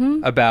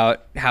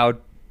about how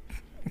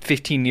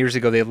 15 years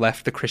ago they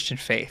left the Christian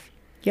faith.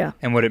 Yeah.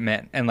 And what it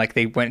meant. And like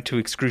they went to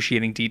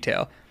excruciating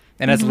detail.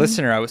 And as a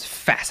listener, I was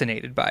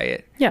fascinated by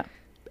it. Yeah.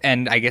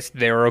 And I guess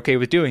they were okay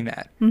with doing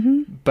that.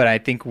 Mm-hmm. But I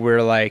think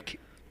we're like,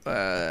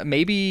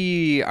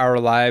 maybe our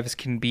lives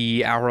can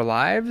be our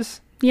lives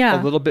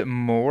a little bit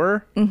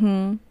more.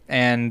 Mm-hmm.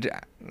 And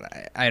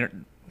I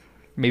don't,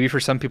 maybe for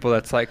some people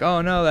that's like,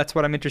 oh no, that's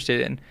what I'm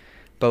interested in.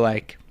 But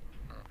like,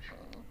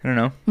 I don't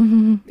know.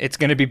 Mm-hmm. It's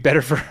going to be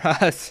better for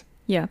us.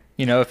 Yeah.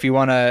 You know, if you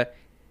want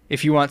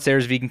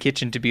Sarah's Vegan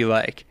Kitchen to be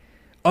like,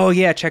 oh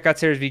yeah, check out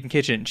Sarah's Vegan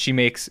Kitchen. She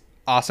makes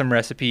awesome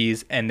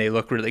recipes and they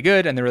look really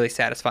good and they're really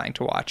satisfying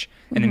to watch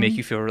and they make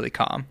you feel really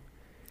calm.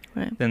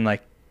 Right. Then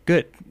like,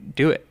 good,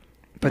 do it.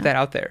 Put that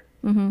out there.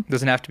 Mm-hmm. It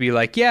doesn't have to be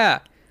like, yeah,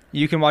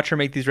 you can watch her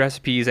make these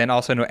recipes and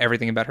also know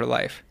everything about her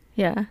life.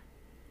 Yeah.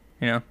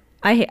 You know?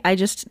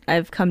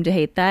 I've come to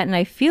hate that. And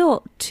I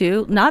feel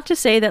too, not to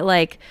say that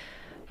like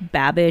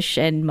Babish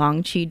and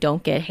Mongchi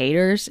don't get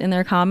haters in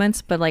their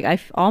comments, but like I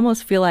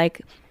almost feel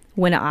like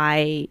when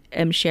I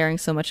am sharing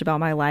so much about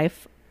my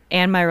life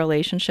and my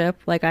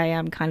relationship, like I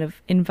am kind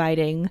of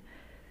inviting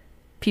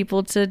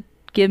people to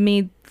give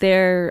me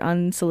their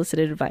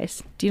unsolicited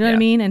advice. Do you know what I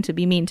mean? And to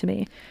be mean to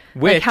me.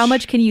 Like, how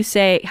much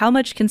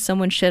can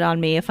someone shit on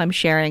me if I'm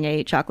sharing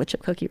a chocolate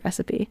chip cookie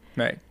recipe?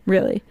 Right.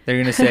 Really? They're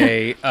going to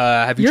say,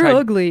 You're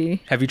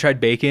ugly. Have you tried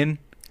bacon?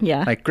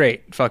 Yeah. Like,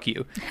 great. Fuck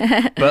you.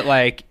 But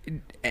like,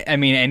 I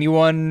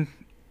mean,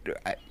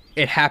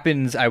 it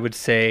happens, I would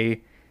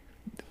say,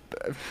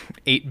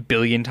 8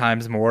 billion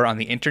times more on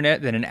the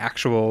internet than in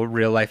actual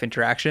real life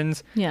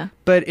interactions. Yeah.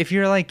 But if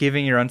you're like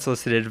giving your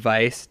unsolicited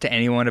advice to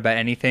anyone about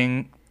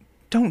anything,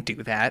 don't do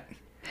that.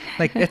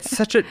 Like, it's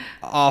such an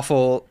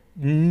awful,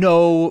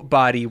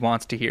 nobody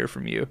wants to hear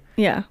from you.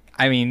 Yeah.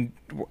 I mean,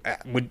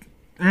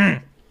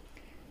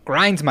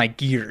 grinds my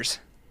gears.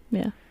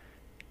 Yeah.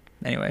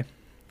 Anyway.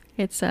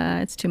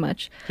 It's too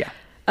much. Yeah.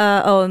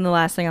 And the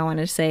last thing I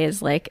wanted to say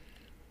is like,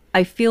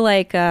 I feel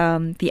like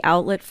the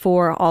outlet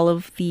for all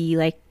of the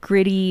like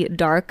gritty,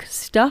 dark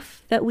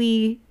stuff that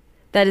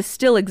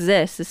still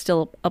exists is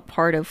still a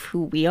part of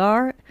who we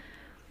are,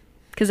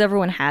 because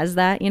everyone has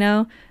that, you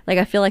know. Like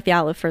I feel like the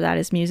outlet for that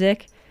is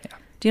music. Yeah.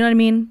 Do you know what I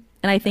mean?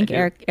 And I think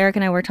Eric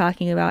and I were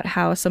talking about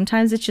how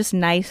sometimes it's just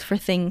nice for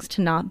things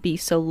to not be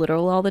so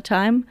literal all the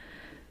time.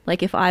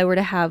 Like if I were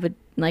to have a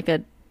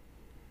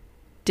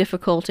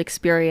difficult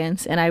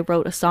experience and I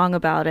wrote a song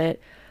about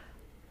it,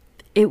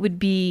 it would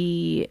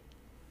be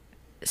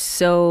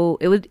so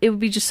it would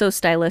be just so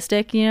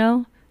stylistic, you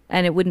know,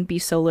 and it wouldn't be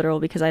so literal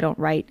because I don't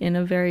write in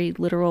a very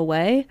literal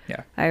way.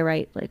 Yeah. I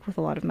write like with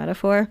a lot of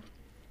metaphor.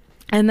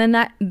 And then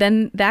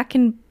that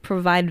can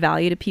provide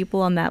value to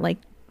people on that like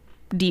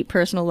deep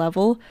personal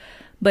level,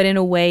 but in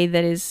a way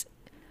that is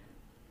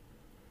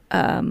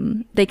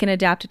they can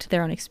adapt it to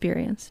their own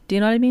experience. Do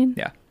you know what I mean?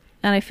 Yeah.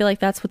 And I feel like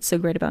that's what's so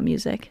great about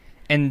music.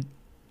 And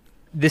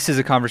this is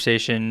a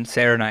conversation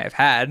Sarah and I have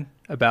had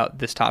about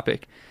this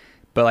topic.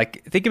 But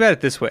like, think about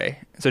it this way.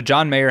 So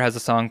John Mayer has a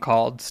song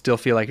called Still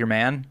Feel Like Your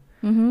Man,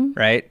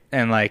 right?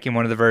 And like in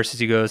one of the verses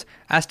he goes,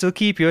 I still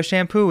keep your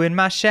shampoo in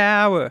my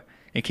shower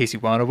in case you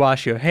want to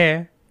wash your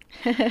hair.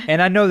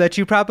 And I know that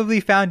you probably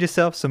found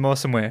yourself some more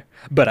somewhere,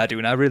 but I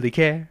do not really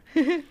care.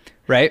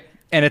 Right?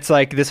 And it's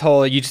like this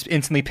whole, you just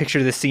instantly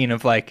picture this scene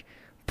of like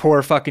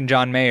poor fucking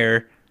John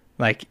Mayer,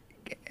 like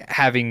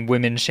having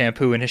women's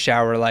shampoo in his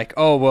shower, like,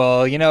 oh,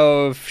 well, you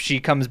know, if she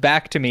comes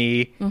back to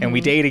me and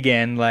we date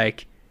again,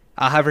 like,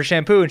 I'll have her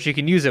shampoo and she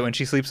can use it when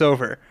she sleeps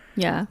over.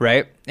 Yeah.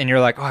 Right? And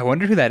you're like, oh, I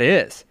wonder who that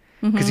is.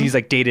 Because he's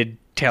like dated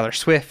Taylor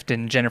Swift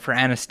and Jennifer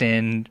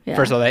Aniston. Yeah.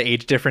 First of all, that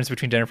age difference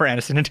between Jennifer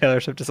Aniston and Taylor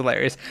Swift is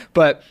hilarious.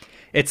 But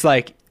it's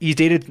like he's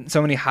dated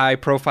so many high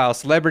profile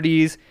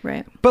celebrities.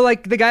 Right. But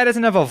like the guy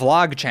doesn't have a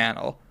vlog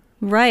channel.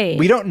 Right.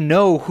 We don't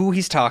know who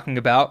he's talking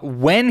about,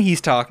 when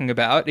he's talking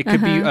about. It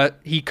could be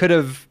he could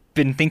have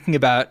been thinking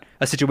about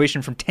a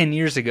situation from 10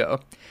 years ago.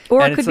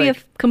 Or And it could it's be like,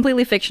 a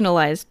completely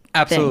fictionalized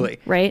absolutely thing,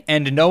 right?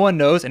 And no one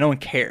knows and no one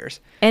cares.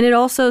 And it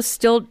also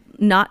still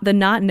not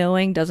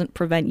knowing doesn't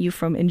prevent you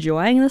from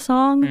enjoying the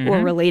song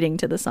or relating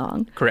to the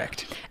song.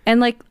 Correct.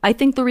 And like I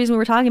think the reason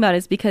we're talking about it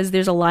is because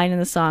there's a line in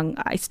the song,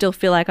 I still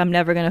feel like I'm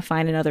never going to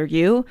find another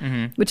you,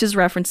 which is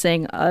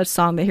referencing a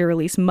song that he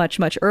released much,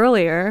 much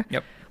earlier.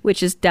 Yep.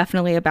 Which is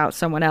definitely about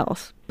someone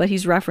else. But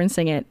he's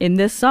referencing it in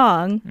this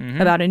song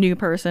about a new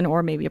person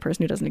or maybe a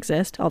person who doesn't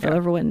exist, although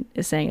everyone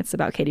is saying it's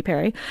about Katy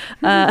Perry.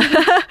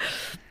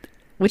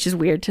 Which is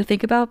weird to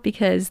think about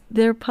because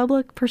their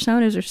public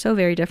personas are so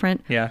very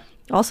different. Yeah.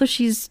 Also,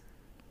 she's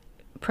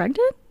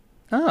pregnant?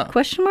 Oh.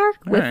 Question mark?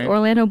 All With right.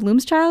 Orlando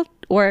Bloom's child?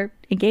 Or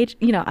engaged?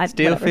 You know,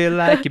 Still whatever. feel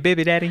like your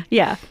baby daddy.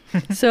 Yeah.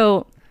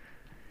 So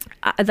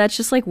that's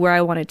just like where I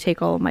want to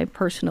take all of my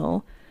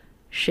personal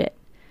shit.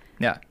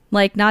 Yeah.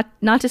 Like not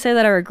to say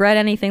that I regret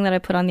anything that I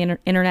put on the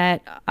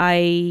internet.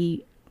 I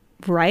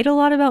write a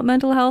lot about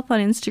mental health on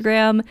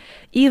Instagram.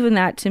 Even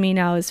that to me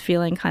now is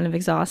feeling kind of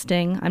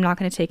exhausting. I'm not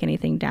going to take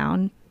anything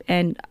down,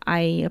 and I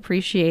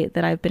appreciate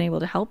that I've been able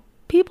to help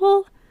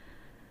people.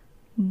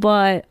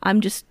 But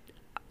there's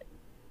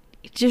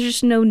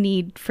just no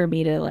need for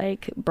me to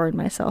like burn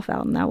myself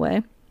out in that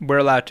way. We're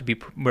allowed to be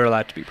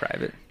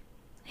private.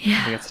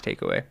 Yeah. I think that's the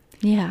takeaway.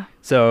 Yeah.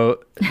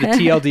 So the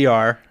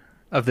TLDR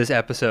of this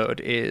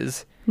episode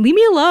is Leave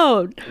me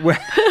alone.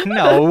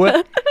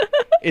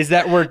 is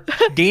that we're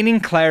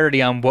gaining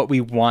clarity on what we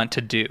want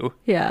to do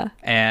Yeah.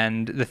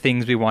 and the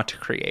things we want to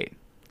create.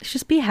 Let's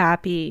just be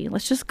happy.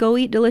 Let's just go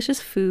eat delicious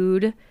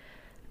food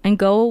and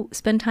go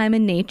spend time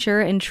in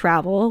nature and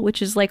travel,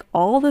 which is like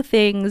all the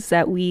things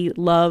that we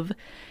love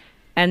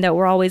and that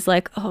we're always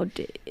like, oh,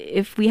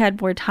 if we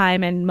had more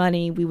time and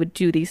money, we would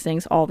do these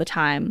things all the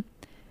time.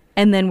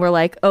 And then we're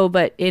like, oh,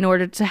 but in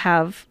order to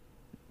have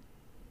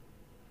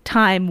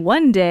time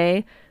one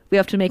day, we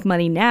have to make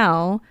money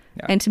now.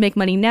 Yeah. And to make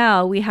money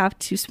now, we have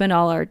to spend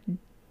an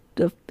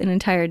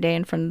entire day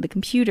in front of the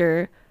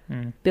computer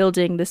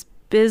building this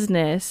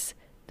business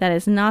that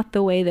is not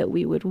the way that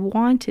we would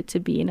want it to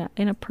be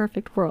in a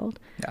perfect world.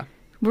 Yeah.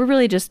 We're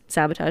really just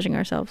sabotaging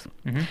ourselves.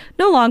 Mhm.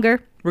 No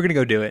longer. We're going to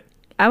go do it.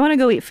 I want to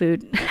go eat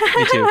food.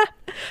 Me too.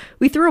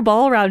 We threw a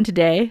ball around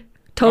today.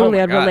 Totally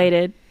Oh my God.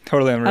 unrelated.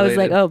 Totally unrelated. I was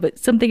like, oh, but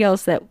something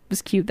else that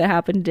was cute that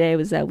happened today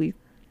was that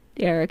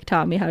Eric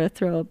taught me how to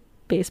throw a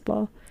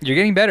baseball You're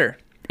getting better.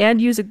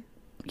 and use a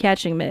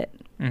catching mitt.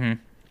 Mm-hmm.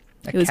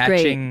 It was great.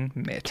 Catching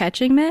mitt.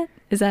 Catching mitt?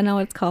 Is that not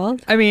what it's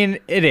called? I mean,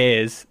 it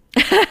is.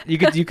 You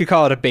could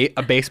call it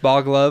a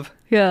baseball glove.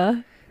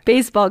 Yeah.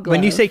 Baseball glove.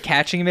 When you say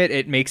catching mitt,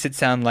 it makes it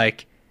sound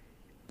like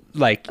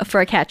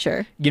For a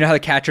catcher. you know how the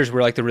catchers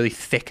wear like the really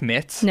thick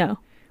mitts. No.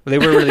 Well, they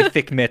wear really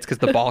thick mitts because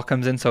the ball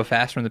comes in so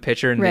fast from the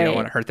pitcher and they don't Right.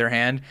 want to hurt their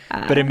hand.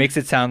 But it makes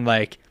it sound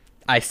like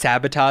I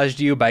sabotaged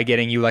you by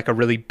getting you like a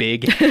really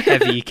big,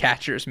 heavy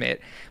catcher's mitt.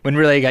 When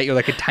really I got you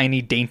like a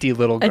tiny, dainty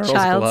little A girl's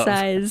glove.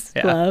 child-sized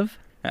Yeah. glove.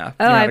 Yeah,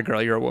 Oh, you're not I- a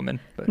girl, you're a woman.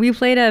 But. We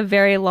played a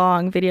very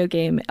long video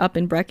game up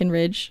in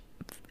Breckenridge.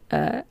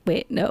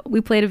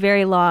 We played a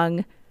very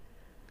long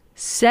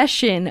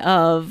session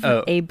of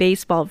a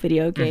baseball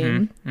video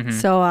game.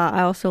 So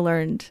I also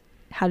learned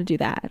how to do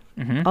that,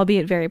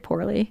 albeit very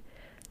poorly.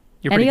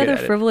 You're Any pretty good other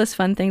at it. frivolous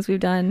fun things we've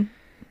done?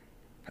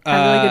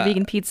 Had really good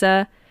vegan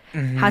pizza.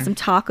 Had some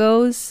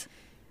tacos.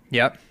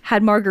 Yep.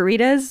 Had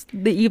margaritas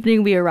the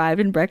evening we arrived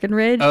in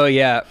Breckenridge. Oh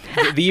yeah,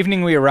 the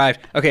evening we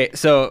arrived. Okay,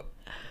 so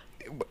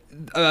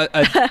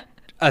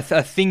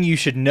a thing you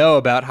should know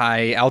about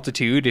high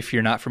altitude, if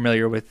you're not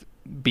familiar with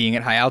being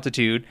at high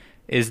altitude,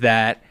 is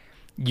that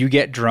you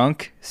get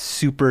drunk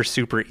super,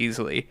 super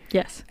easily.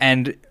 Yes.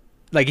 And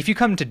like if you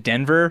come to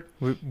Denver,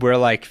 we're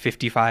like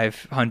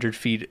 5,500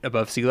 feet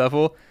above sea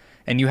level,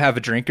 and you have a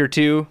drink or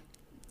two,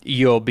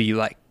 you'll be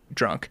like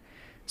drunk.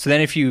 So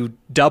then if you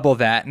double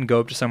that and go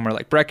up to somewhere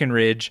like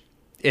Breckenridge,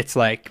 it's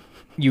like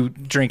you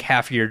drink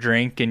half of your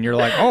drink and you're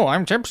like, oh,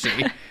 I'm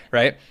tipsy,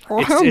 right?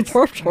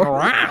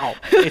 Wow.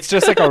 It's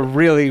just like a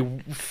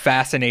really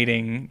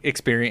fascinating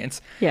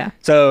experience. Yeah.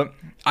 So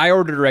I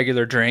ordered a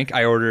regular drink.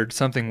 I ordered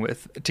something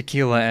with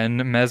tequila and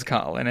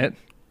mezcal in it.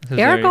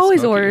 Eric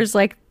always orders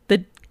pick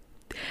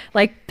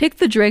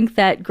the drink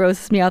that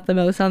grosses me out the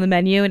most on the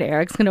menu, and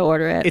Eric's gonna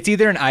order it. It's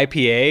either an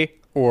IPA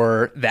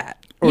or that.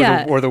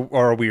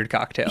 Or a weird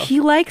cocktail. He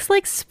likes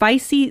like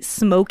spicy,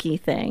 smoky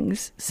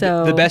things.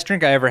 So the best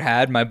drink I ever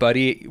had, my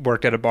buddy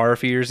worked at a bar a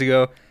few years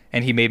ago,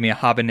 and he made me a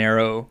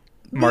habanero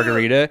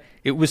margarita.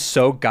 It was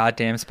so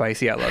goddamn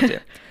spicy. I loved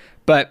it.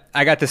 But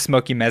I got the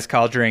smoky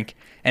mezcal drink,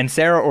 and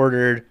Sarah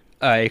ordered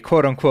a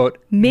quote unquote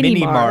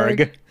mini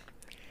marg,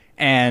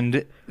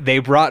 and they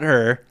brought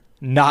her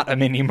not a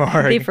mini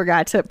marg. They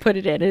forgot to put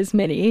it in as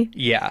mini.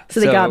 Yeah.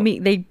 So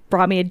they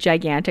brought me a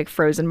gigantic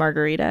frozen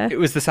margarita. It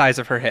was the size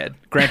of her head.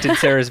 Granted,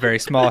 Sarah's very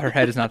small. Her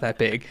head is not that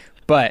big,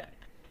 but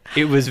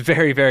it was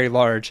very, very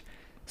large.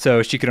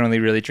 So she could only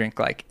really drink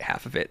like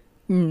half of it,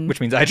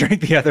 which means I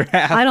drank the other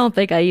half. I don't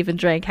think I even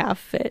drank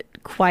half of it,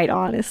 quite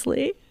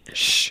honestly.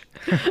 Shh.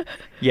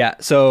 Yeah.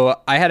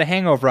 So I had a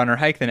hangover on our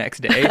hike the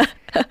next day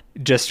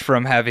just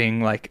from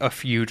having like a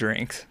few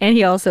drinks. And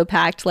he also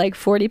packed like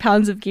 40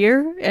 pounds of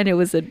gear, and it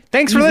was a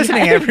Thanks for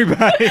listening,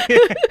 everybody. Yeah.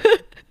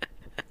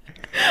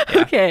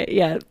 Okay.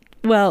 Yeah.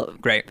 Well,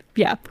 great.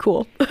 Yeah.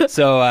 Cool.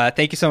 So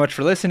thank you so much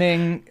for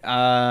listening.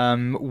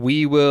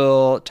 We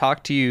will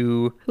talk to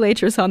you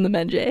later on the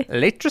Menge.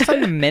 Later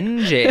on the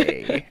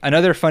Menge.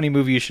 Another funny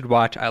movie you should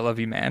watch. I Love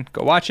You, Man.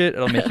 Go watch it.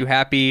 It'll make you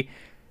happy.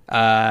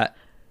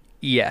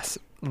 Yes.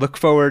 Look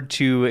forward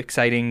to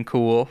exciting,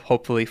 cool,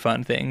 hopefully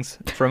fun things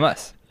from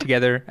us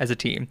together as a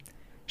team.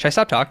 Should I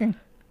stop talking?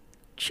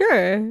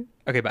 Sure.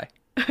 Okay, bye.